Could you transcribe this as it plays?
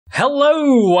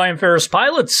Hello, I'm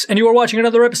FerrousPilot, and you are watching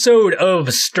another episode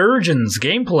of Sturgeon's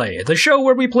Gameplay, the show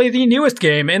where we play the newest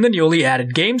game in the newly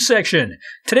added games section.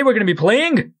 Today we're going to be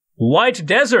playing White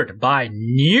Desert by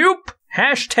Nope.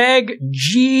 Hashtag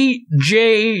gdcjam.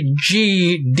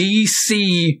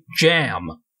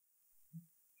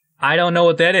 I don't know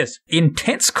what that is.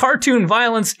 Intense cartoon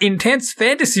violence, intense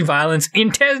fantasy violence,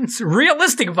 intense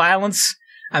realistic violence.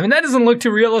 I mean, that doesn't look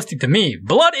too realistic to me.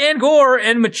 Blood and gore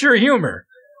and mature humor.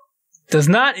 Does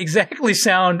not exactly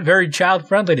sound very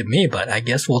child-friendly to me, but I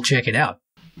guess we'll check it out.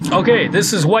 Okay,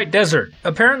 this is White Desert.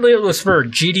 Apparently it was for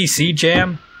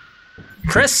gdcjam.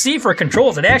 Press C for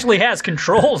controls. It actually has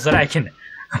controls that I can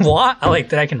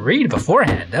that I can read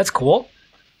beforehand. That's cool.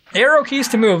 Arrow keys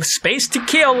to move, space to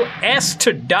kill, S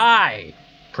to die.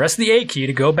 Press the A key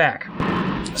to go back.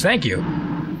 Thank you.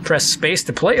 Press space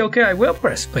to play. Okay, I will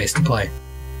press space to play.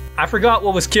 I forgot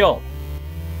what was kill.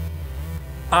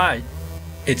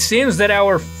 It seems that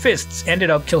our fists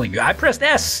ended up killing you. I pressed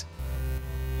S.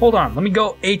 Hold on, let me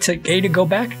go A to go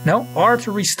back. No, R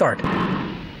to restart.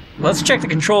 Let's check the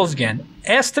controls again.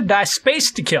 S to die, space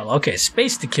to kill. Okay,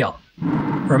 space to kill.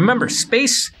 Remember,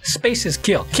 space is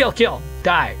kill. Kill, kill,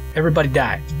 die. Everybody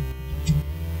die.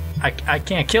 I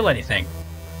can't kill anything.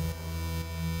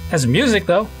 Has music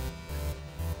though.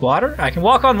 Water? I can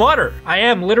walk on water. I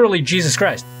am literally Jesus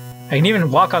Christ. I can even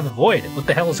walk on the void. What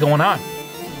the hell is going on?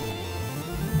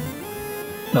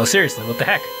 No, seriously, what the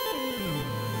heck?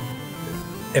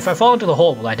 If I fall into the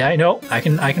hole, will I die? No, I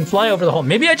can fly over the hole.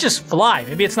 Maybe I just fly.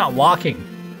 Maybe it's not walking.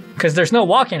 Because there's no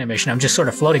walk animation. I'm just sort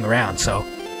of floating around, so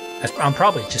I'm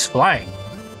probably just flying.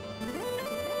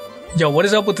 Yo, what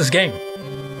is up with this game?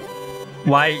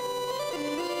 Why?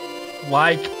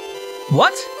 What?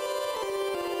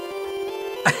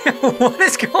 What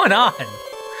is going on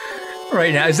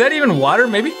right now? Is that even water?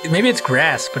 Maybe it's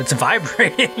grass, but it's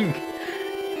vibrating.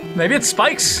 Maybe it's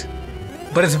spikes,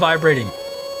 but it's vibrating.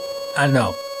 I don't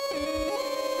know.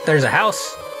 There's a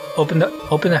house. Open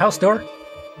the house door.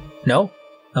 No?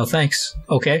 No, thanks.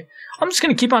 Okay. I'm just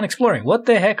gonna keep on exploring. What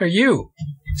the heck are you?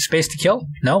 Space to kill?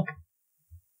 No.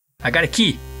 I got a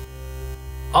key.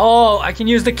 Oh, I can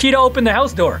use the key to open the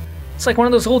house door. It's like one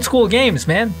of those old school games,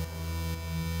 man.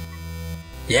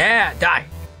 Yeah, die.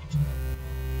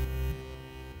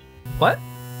 What?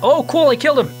 Oh, cool, I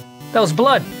killed him. That was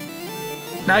blood.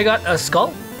 Now I got a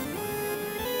skull?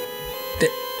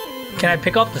 Can I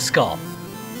pick up the skull?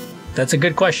 That's a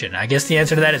good question. I guess the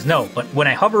answer to that is no. But when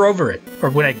I hover over it, or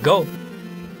when I go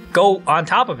on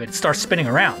top of it, it starts spinning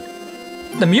around.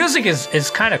 The music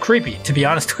is kind of creepy, to be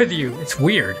honest with you. It's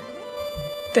weird.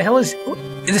 What the hell is...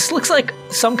 This looks like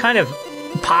some kind of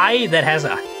pie that has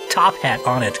a top hat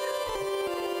on it.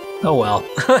 Oh well.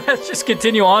 Let's just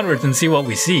continue onwards and see what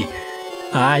we see.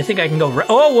 I think I can go...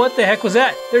 Oh, what the heck was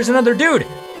that? There's another dude.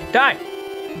 Die.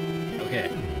 Okay.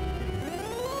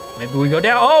 Maybe we go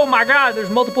down. Oh my god, there's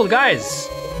multiple guys.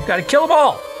 Gotta kill them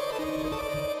all.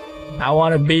 I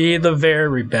want to be the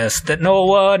very best that no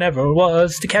one ever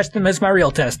was. To catch them is my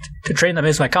real test. To train them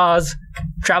is my cause.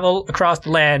 Travel across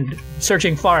the land,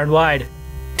 searching far and wide.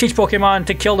 Teach Pokemon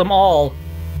to kill them all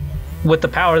with the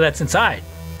power that's inside.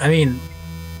 I mean,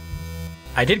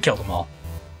 I did kill them all.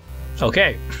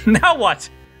 Okay, now what?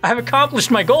 I have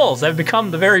accomplished my goals. I've become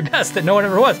the very best that no one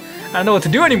ever was. I don't know what to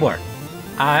do anymore.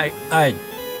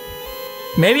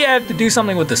 Maybe I have to do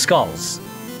something with the skulls.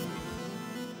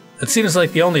 That seems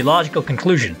like the only logical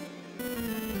conclusion.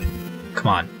 Come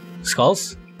on.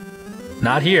 Skulls?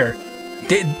 Not here.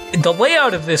 The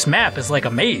layout of this map is like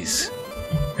a maze.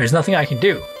 There's nothing I can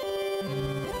do.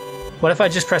 What if I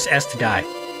just press S to die?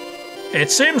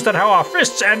 It seems that how our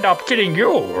fists end up killing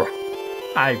you.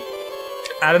 I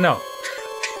don't know.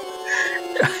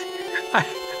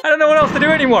 I don't know what else to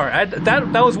do anymore.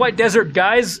 That was White Desert,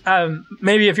 guys.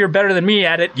 Maybe if you're better than me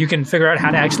at it, you can figure out how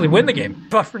to actually win the game.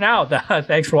 But for now,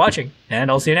 thanks for watching,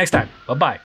 and I'll see you next time. Bye-bye.